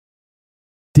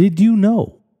Did you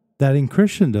know that in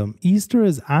Christendom, Easter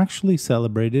is actually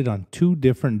celebrated on two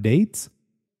different dates?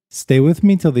 Stay with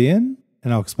me till the end,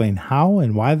 and I'll explain how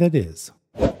and why that is.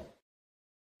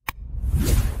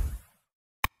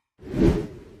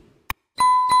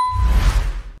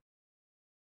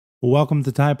 Welcome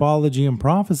to Typology and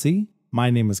Prophecy. My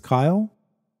name is Kyle.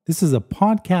 This is a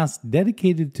podcast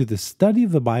dedicated to the study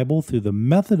of the Bible through the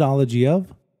methodology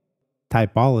of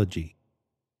typology.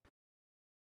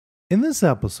 In this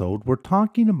episode, we're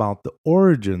talking about the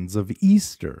origins of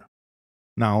Easter.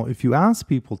 Now, if you ask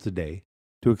people today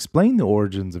to explain the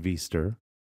origins of Easter,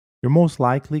 you're most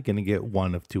likely going to get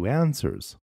one of two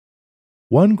answers.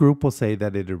 One group will say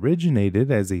that it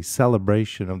originated as a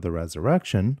celebration of the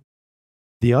resurrection.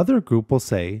 The other group will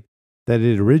say that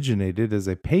it originated as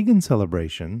a pagan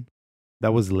celebration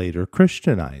that was later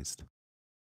Christianized.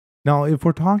 Now, if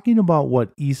we're talking about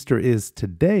what Easter is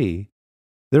today,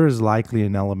 there is likely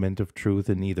an element of truth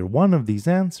in either one of these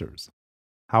answers.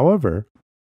 However,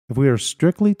 if we are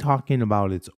strictly talking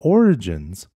about its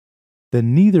origins,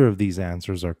 then neither of these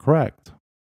answers are correct.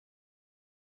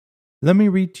 Let me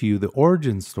read to you the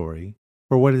origin story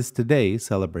for what is today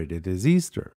celebrated as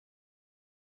Easter.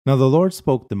 Now the Lord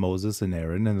spoke to Moses and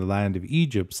Aaron in the land of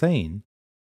Egypt, saying,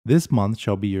 "This month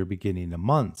shall be your beginning of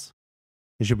months.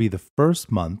 It shall be the first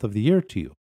month of the year to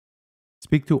you.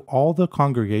 Speak to all the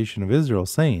congregation of Israel,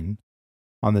 saying,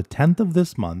 On the 10th of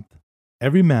this month,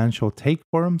 every man shall take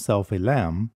for himself a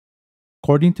lamb,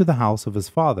 according to the house of his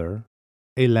father,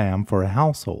 a lamb for a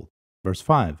household." Verse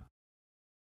 5.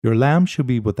 Your lamb shall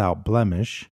be without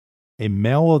blemish, a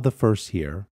male of the first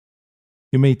year.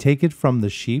 You may take it from the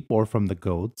sheep or from the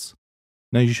goats.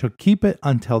 Now you shall keep it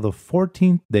until the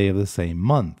 14th day of the same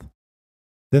month.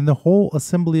 Then the whole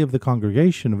assembly of the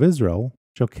congregation of Israel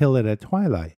shall kill it at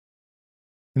twilight.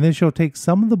 And they shall take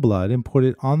some of the blood and put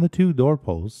it on the two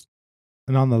doorposts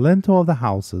and on the lintel of the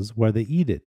houses where they eat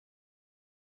it.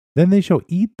 Then they shall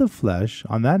eat the flesh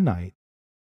on that night,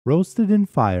 roasted in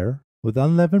fire with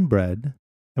unleavened bread,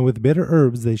 and with bitter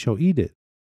herbs they shall eat it.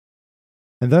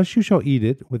 And thus you shall eat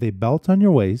it with a belt on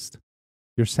your waist,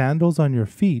 your sandals on your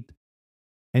feet,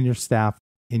 and your staff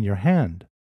in your hand.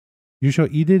 You shall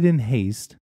eat it in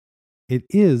haste. It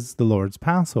is the Lord's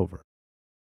Passover.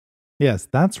 Yes,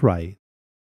 that's right.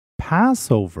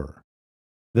 Passover,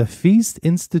 the feast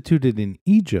instituted in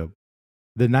Egypt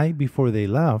the night before they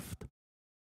left.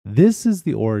 This is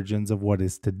the origins of what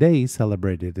is today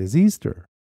celebrated as Easter.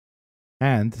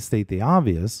 And to state the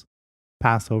obvious,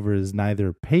 Passover is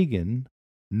neither pagan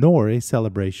nor a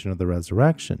celebration of the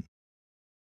resurrection.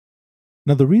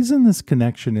 Now, the reason this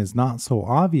connection is not so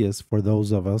obvious for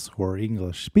those of us who are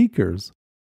English speakers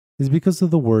is because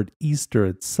of the word Easter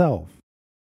itself.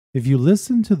 If you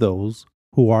listen to those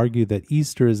who argue that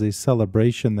Easter is a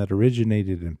celebration that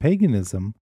originated in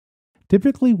paganism,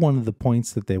 typically one of the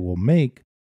points that they will make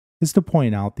is to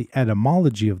point out the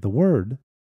etymology of the word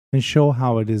and show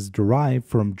how it is derived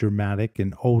from Germanic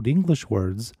and Old English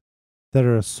words that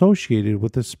are associated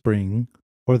with the spring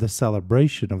or the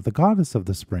celebration of the goddess of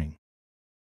the spring.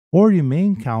 Or you may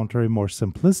encounter a more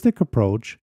simplistic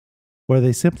approach where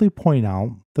they simply point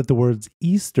out that the words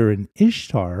Easter and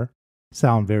Ishtar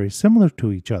sound very similar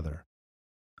to each other.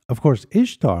 Of course,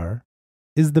 Ishtar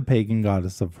is the pagan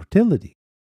goddess of fertility.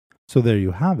 So there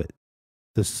you have it,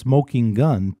 the smoking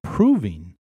gun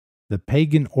proving the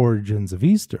pagan origins of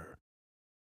Easter.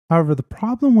 However, the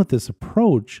problem with this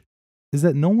approach is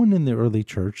that no one in the early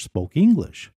church spoke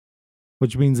English,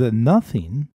 which means that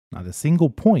nothing, not a single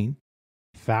point,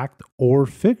 fact or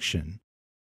fiction,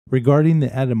 regarding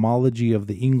the etymology of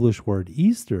the English word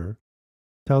Easter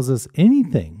tells us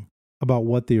anything about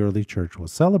what the early church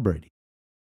was celebrating.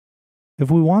 If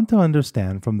we want to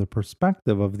understand from the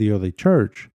perspective of the early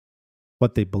church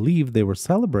what they believed they were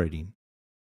celebrating,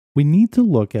 we need to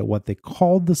look at what they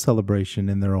called the celebration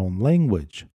in their own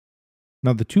language.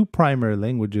 Now, the two primary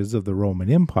languages of the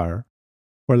Roman Empire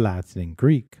were Latin and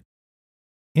Greek.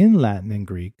 In Latin and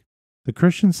Greek, the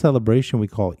Christian celebration we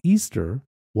call Easter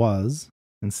was,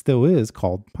 and still is,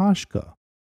 called Pascha,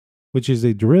 which is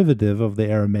a derivative of the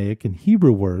Aramaic and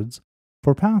Hebrew words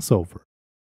for Passover.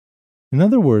 In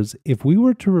other words, if we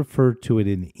were to refer to it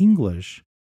in English,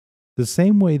 the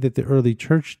same way that the early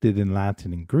church did in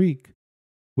Latin and Greek,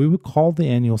 we would call the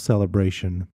annual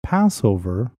celebration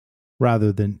Passover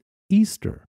rather than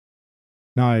Easter.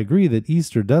 Now, I agree that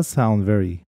Easter does sound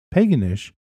very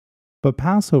paganish, but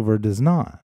Passover does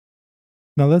not.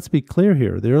 Now, let's be clear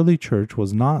here. The early church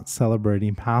was not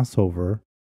celebrating Passover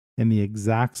in the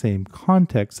exact same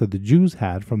context that the Jews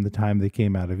had from the time they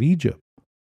came out of Egypt.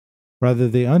 Rather,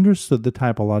 they understood the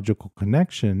typological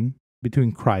connection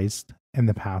between Christ and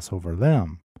the Passover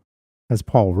lamb. As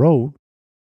Paul wrote,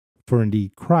 "For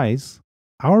indeed Christ,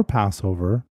 our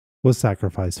Passover, was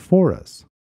sacrificed for us."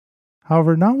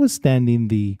 However, notwithstanding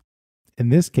the, in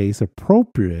this case,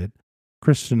 appropriate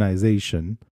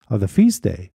Christianization of the feast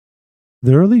day,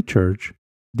 the early church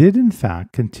did in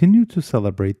fact continue to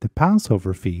celebrate the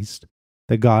Passover feast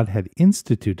that God had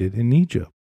instituted in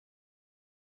Egypt.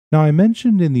 Now, I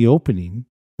mentioned in the opening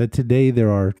that today there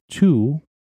are two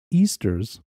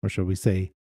Easters, or shall we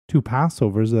say, two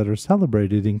Passovers that are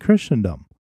celebrated in Christendom.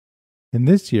 In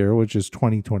this year, which is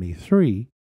 2023,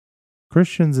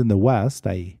 Christians in the West,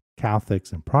 i.e.,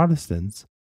 Catholics and Protestants,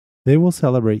 they will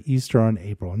celebrate Easter on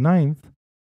April 9th,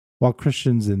 while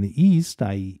Christians in the East,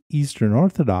 i.e., Eastern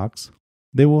Orthodox,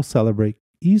 they will celebrate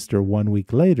Easter 1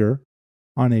 week later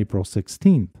on April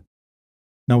 16th.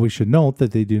 Now, we should note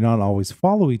that they do not always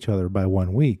follow each other by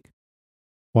 1 week.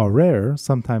 While rare,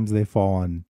 sometimes they fall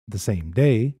on the same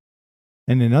day,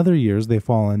 and in other years they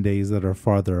fall on days that are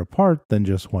farther apart than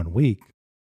just 1 week.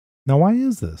 Now, why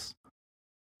is this?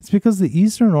 It's because the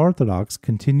Eastern Orthodox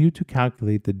continue to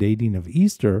calculate the dating of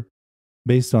Easter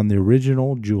based on the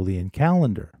original Julian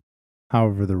calendar.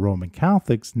 However, the Roman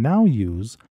Catholics now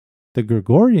use the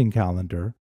Gregorian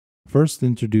calendar, first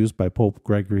introduced by Pope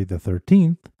Gregory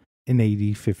XIII in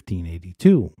AD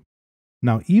 1582.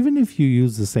 Now, even if you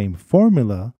use the same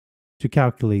formula to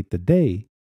calculate the day,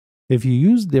 if you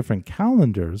use different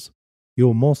calendars, you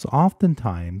will most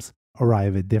oftentimes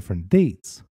arrive at different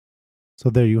dates. So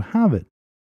there you have it.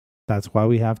 That's why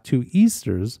we have two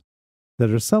Easters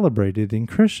that are celebrated in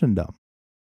Christendom.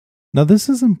 Now, this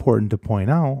is important to point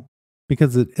out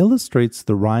because it illustrates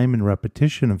the rhyme and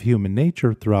repetition of human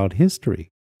nature throughout history.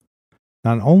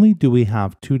 Not only do we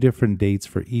have two different dates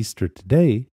for Easter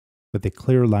today, with a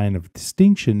clear line of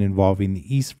distinction involving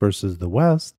the East versus the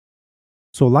West,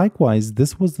 so likewise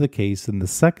this was the case in the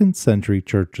 2nd century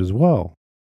church as well.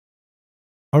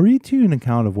 I'll read to you an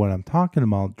account of what I'm talking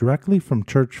about directly from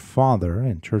church father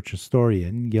and church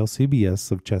historian Eusebius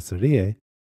of Caesarea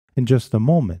in just a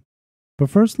moment. But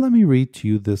first let me read to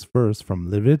you this verse from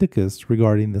Leviticus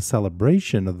regarding the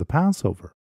celebration of the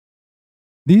Passover.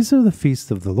 "These are the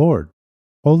feasts of the Lord,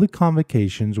 holy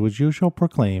convocations which you shall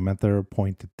proclaim at their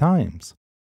appointed times.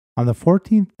 On the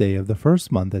 14th day of the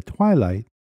first month at twilight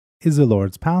is the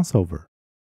Lord's Passover."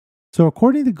 So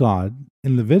according to God,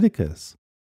 in Leviticus,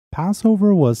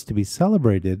 Passover was to be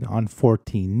celebrated on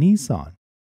 14 Nisan.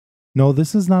 No,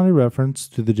 this is not a reference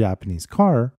to the Japanese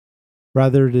car,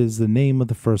 rather it is the name of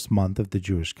the first month of the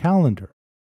Jewish calendar,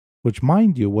 which,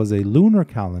 mind you, was a lunar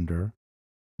calendar,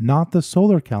 not the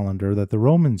solar calendar that the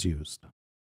Romans used.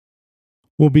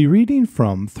 We'll be reading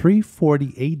from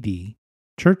 340 AD,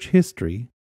 Church History,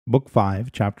 Book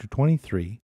 5, Chapter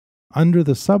 23, under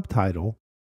the subtitle,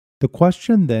 "The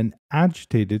Question Then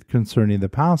Agitated Concerning the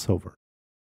Passover."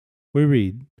 We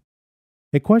read,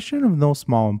 "A question of no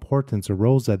small importance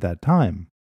arose at that time."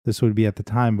 This would be at the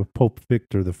time of Pope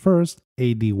Victor I,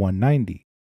 AD 190.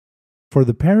 "For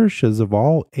the parishes of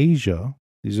all Asia,"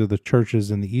 these are the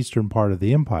churches in the eastern part of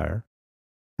the empire,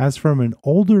 "as from an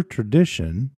older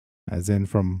tradition," as in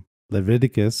from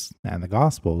Leviticus and the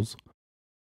Gospels,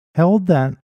 "held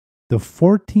that the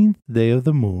 14th day of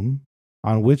the moon,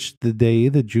 on which the day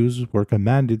the Jews were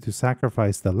commanded to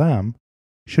sacrifice the lamb,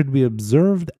 should be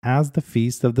observed as the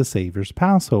feast of the Savior's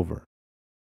Passover.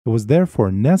 It was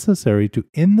therefore necessary to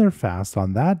end their fast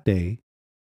on that day,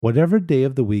 whatever day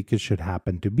of the week it should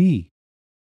happen to be.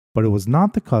 But it was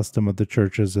not the custom of the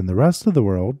churches in the rest of the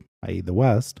world, i.e. the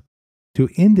West, to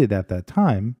end it at that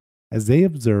time, as they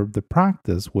observed the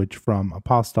practice which from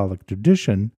apostolic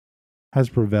tradition has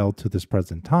prevailed to this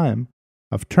present time,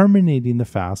 of terminating the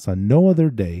fast on no other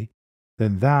day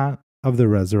than that of the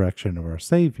resurrection of our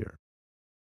Savior."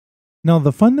 Now,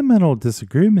 the fundamental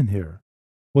disagreement here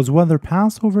was whether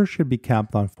Passover should be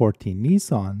kept on 14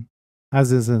 Nisan,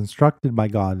 as is instructed by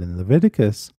God in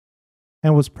Leviticus,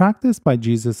 and was practiced by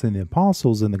Jesus and the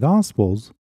apostles in the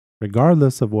Gospels,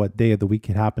 regardless of what day of the week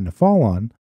it happened to fall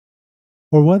on,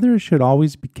 or whether it should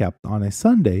always be kept on a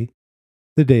Sunday,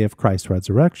 the day of Christ's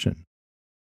resurrection.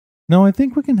 Now, I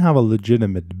think we can have a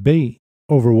legitimate debate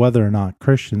over whether or not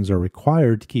Christians are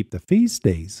required to keep the feast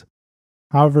days.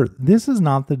 However, this is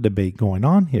not the debate going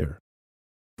on here,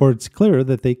 for it's clear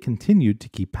that they continued to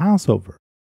keep Passover,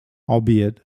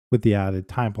 albeit with the added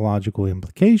typological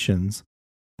implications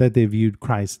that they viewed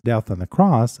Christ's death on the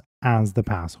cross as the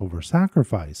Passover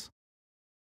sacrifice.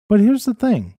 But here's the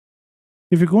thing.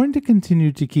 If you're going to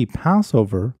continue to keep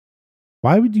Passover,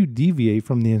 why would you deviate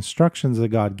from the instructions that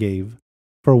God gave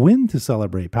for when to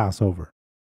celebrate Passover?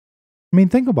 I mean,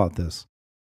 think about this.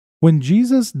 When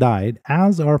Jesus died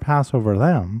as our Passover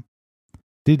lamb,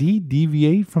 Did he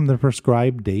deviate from the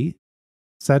prescribed date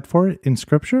set for it in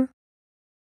Scripture?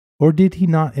 Or did he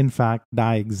not in fact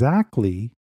die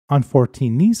exactly on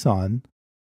 14 Nisan,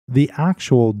 the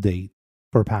actual date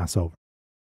for Passover?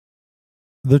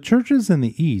 The churches in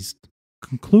the East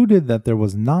concluded that there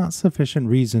was not sufficient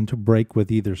reason to break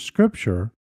with either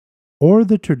Scripture or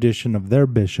the tradition of their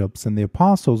bishops and the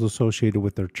apostles associated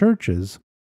with their churches,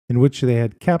 in which they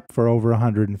had kept for over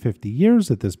 150 years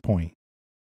at this point.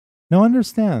 Now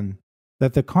understand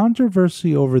that the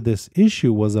controversy over this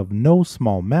issue was of no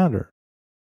small matter.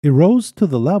 It rose to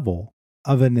the level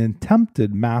of an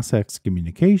attempted mass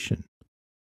excommunication.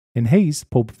 In haste,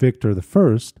 Pope Victor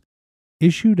I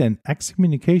issued an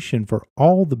excommunication for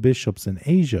all the bishops in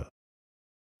Asia.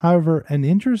 However, an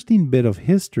interesting bit of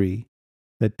history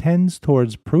that tends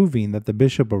towards proving that the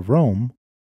Bishop of Rome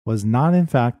was not in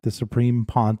fact the supreme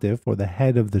pontiff or the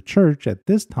head of the church at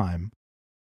this time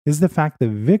is the fact that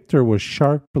Victor was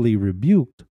sharply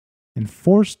rebuked and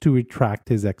forced to retract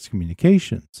his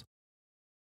excommunications.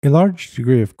 A large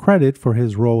degree of credit for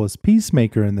his role as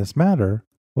peacemaker in this matter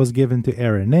was given to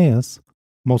Irenaeus,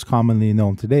 most commonly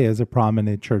known today as a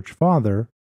prominent church father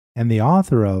and the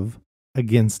author of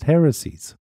Against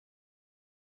Heresies.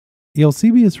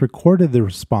 Eusebius recorded the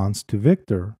response to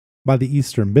Victor by the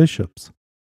Eastern bishops.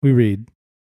 We read,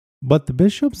 "But the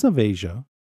bishops of Asia,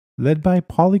 led by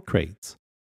Polycrates,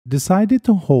 decided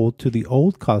to hold to the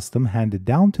old custom handed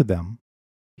down to them.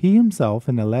 He himself,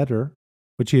 in a letter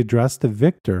which he addressed to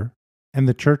Victor and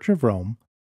the Church of Rome,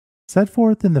 set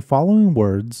forth in the following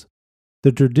words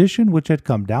the tradition which had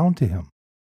come down to him.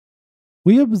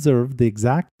 We observe the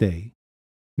exact day,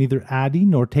 neither adding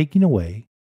nor taking away,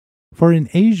 for in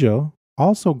Asia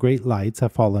also great lights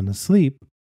have fallen asleep,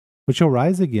 which shall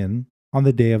rise again on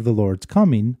the day of the Lord's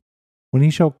coming, when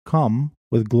he shall come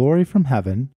with glory from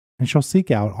heaven and shall seek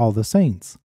out all the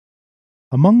saints.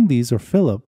 Among these are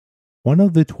Philip, one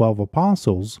of the 12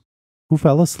 apostles, who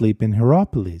fell asleep in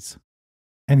Hierapolis,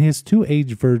 and his 2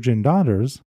 aged virgin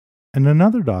daughters, and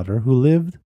another daughter who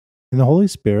lived in the Holy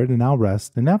Spirit and now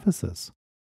rests in Ephesus.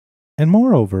 And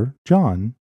moreover,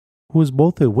 John, who was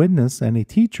both a witness and a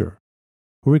teacher,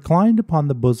 who reclined upon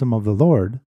the bosom of the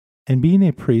Lord, and being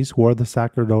a priest wore the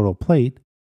sacerdotal plate,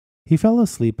 he fell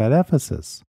asleep at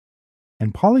Ephesus.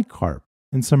 And Polycarp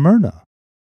in Smyrna,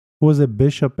 who was a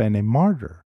bishop and a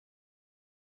martyr.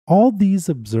 All these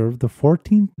observed the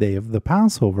 14th day of the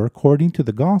Passover according to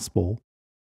the gospel,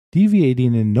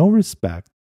 deviating in no respect,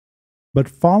 but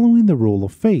following the rule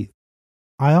of faith.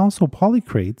 I also,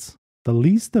 Polycrates, the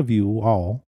least of you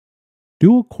all,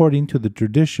 do according to the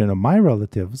tradition of my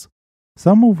relatives,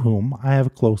 some of whom I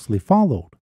have closely followed.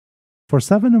 For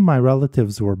 7 of my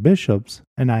relatives were bishops,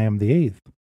 and I am the 8th.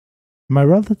 My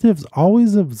relatives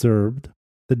always observed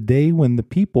the day when the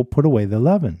people put away the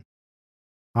leaven.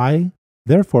 I,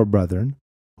 therefore, brethren,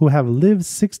 who have lived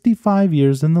 65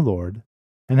 years in the Lord,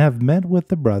 and have met with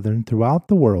the brethren throughout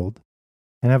the world,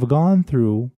 and have gone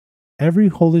through every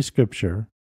holy scripture,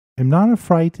 am not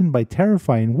affrighted by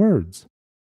terrifying words.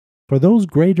 For those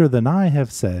greater than I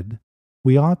have said,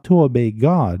 we ought to obey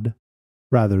God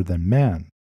rather than man."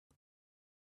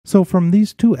 So from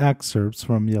these 2 excerpts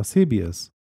from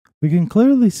Eusebius, we can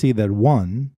clearly see that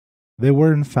 1, they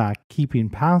were in fact keeping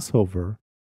Passover,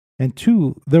 and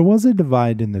 2, there was a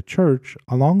divide in the church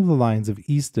along the lines of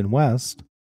East and West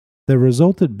that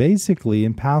resulted basically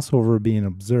in Passover being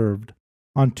observed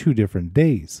on 2 different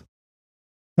days.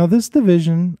 Now this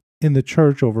division in the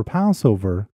church over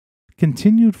Passover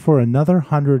continued for another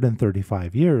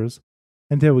 135 years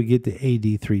until we get to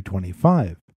AD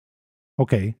 325.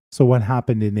 Okay, so what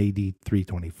happened in AD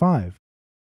 325?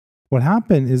 What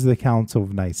happened is the Council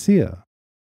of Nicaea.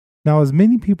 Now, as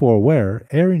many people are aware,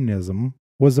 Arianism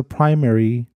was the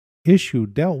primary issue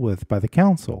dealt with by the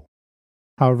council.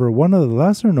 However, one of the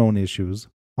lesser known issues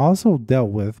also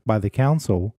dealt with by the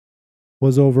council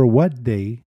was over what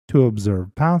day to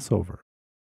observe Passover.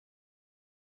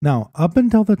 Now, up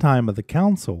until the time of the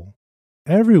council,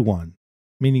 everyone,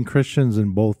 meaning Christians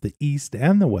in both the East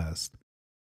and the West,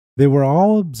 they were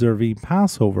all observing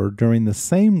Passover during the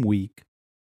same week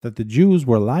that the Jews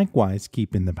were likewise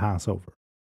keeping the Passover.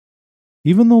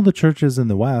 Even though the churches in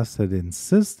the West had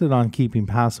insisted on keeping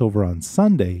Passover on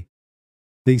Sunday,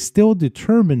 they still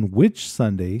determined which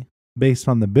Sunday based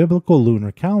on the biblical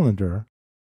lunar calendar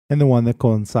and the one that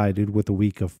coincided with the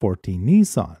week of 14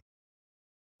 Nisan.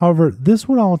 However, this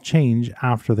would all change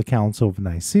after the Council of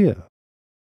Nicaea.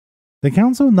 The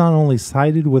council not only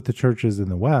sided with the churches in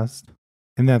the West,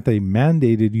 in that they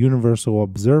mandated universal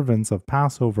observance of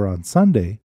Passover on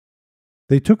Sunday,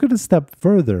 they took it a step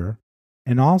further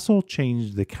and also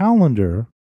changed the calendar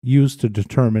used to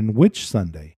determine which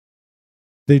Sunday.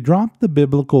 They dropped the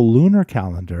biblical lunar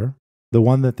calendar, the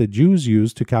one that the Jews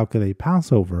used to calculate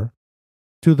Passover,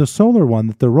 to the solar one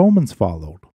that the Romans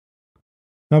followed.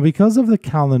 Now, because of the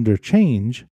calendar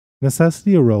change,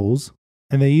 necessity arose,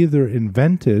 and they either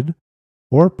invented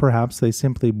or perhaps they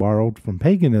simply borrowed from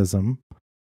paganism.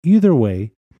 Either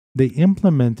way, they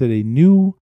implemented a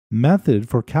new method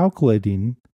for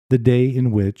calculating the day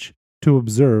in which to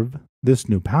observe this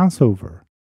new Passover.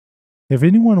 If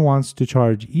anyone wants to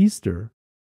charge Easter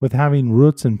with having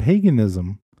roots in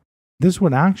paganism, this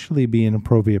would actually be an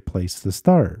appropriate place to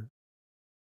start.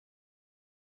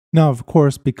 Now, of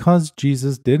course, because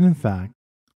Jesus did in fact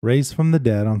raise from the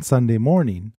dead on Sunday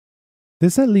morning,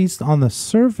 this at least on the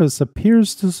surface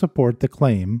appears to support the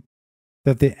claim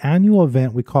that the annual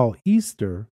event we call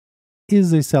Easter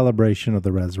is a celebration of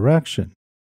the resurrection.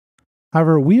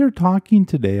 However, we are talking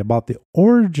today about the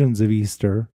origins of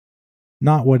Easter,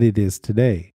 not what it is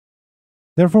today.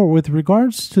 Therefore, with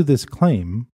regards to this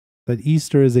claim that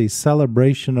Easter is a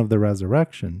celebration of the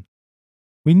resurrection,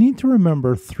 we need to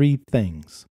remember three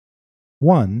things.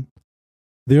 One,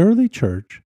 the early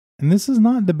church, and this is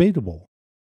not debatable,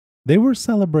 they were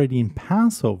celebrating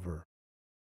Passover.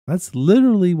 That's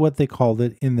literally what they called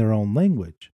it in their own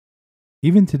language.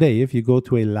 Even today, if you go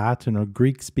to a Latin or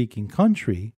Greek-speaking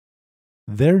country,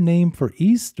 their name for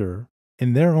Easter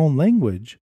in their own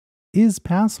language is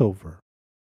Passover,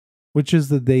 which is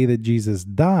the day that Jesus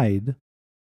died,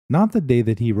 not the day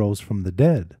that he rose from the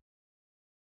dead.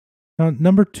 Now,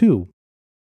 number two,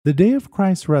 the day of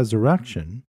Christ's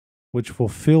resurrection, which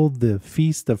fulfilled the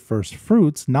Feast of First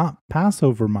Fruits, not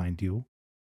Passover, mind you,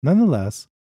 nonetheless,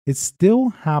 it still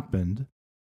happened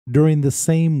during the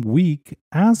same week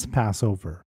as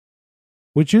Passover,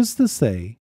 which is to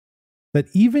say that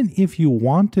even if you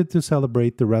wanted to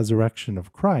celebrate the resurrection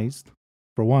of Christ,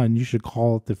 for one, you should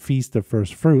call it the Feast of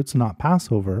First Fruits, not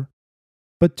Passover.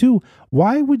 But two,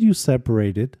 why would you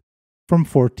separate it from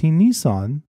 14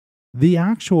 Nisan, the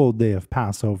actual day of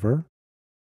Passover,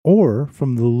 or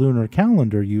from the lunar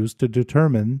calendar used to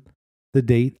determine the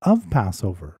date of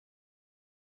Passover?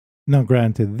 Now,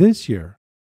 granted, this year,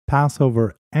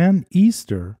 Passover and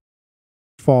Easter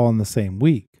fall in the same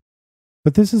week,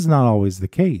 but this is not always the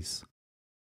case.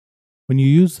 When you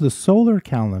use the solar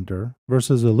calendar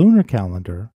versus a lunar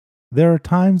calendar, there are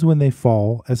times when they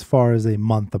fall as far as a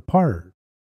month apart.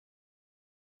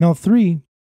 Now, three,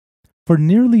 for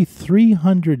nearly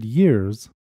 300 years,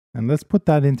 and let's put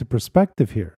that into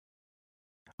perspective here,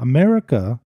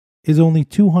 America is only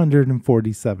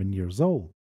 247 years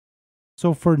old.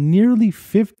 So for nearly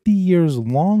 50 years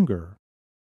longer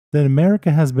than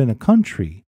America has been a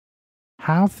country,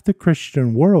 half the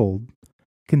Christian world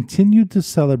continued to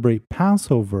celebrate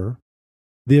Passover,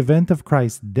 the event of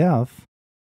Christ's death,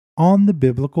 on the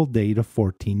biblical date of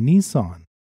 14 Nisan.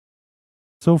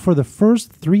 So for the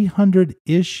first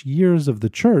 300-ish years of the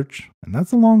church, and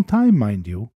that's a long time, mind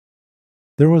you,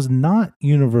 there was not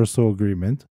universal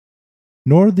agreement,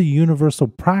 nor the universal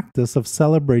practice of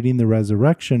celebrating the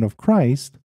resurrection of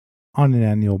Christ on an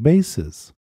annual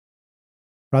basis.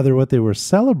 Rather, what they were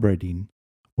celebrating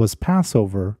was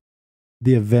Passover,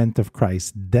 the event of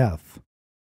Christ's death.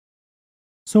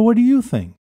 So what do you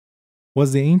think?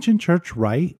 Was the ancient church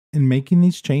right in making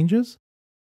these changes?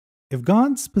 If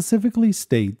God specifically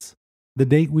states the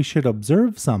date we should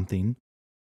observe something,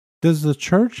 does the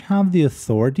church have the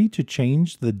authority to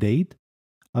change the date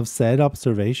of said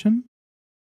observation?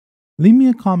 Leave me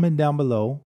a comment down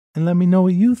below and let me know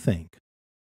what you think.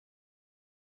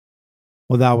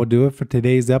 Well, that will do it for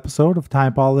today's episode of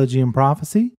Typology and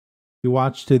Prophecy. If you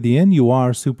watched to the end, you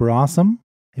are super awesome.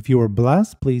 If you were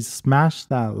blessed, please smash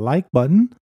that like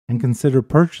button and consider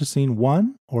purchasing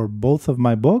one or both of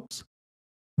my books.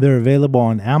 They're available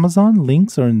on Amazon.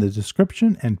 Links are in the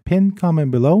description and pinned comment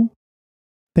below.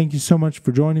 Thank you so much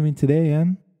for joining me today,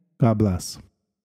 and God bless.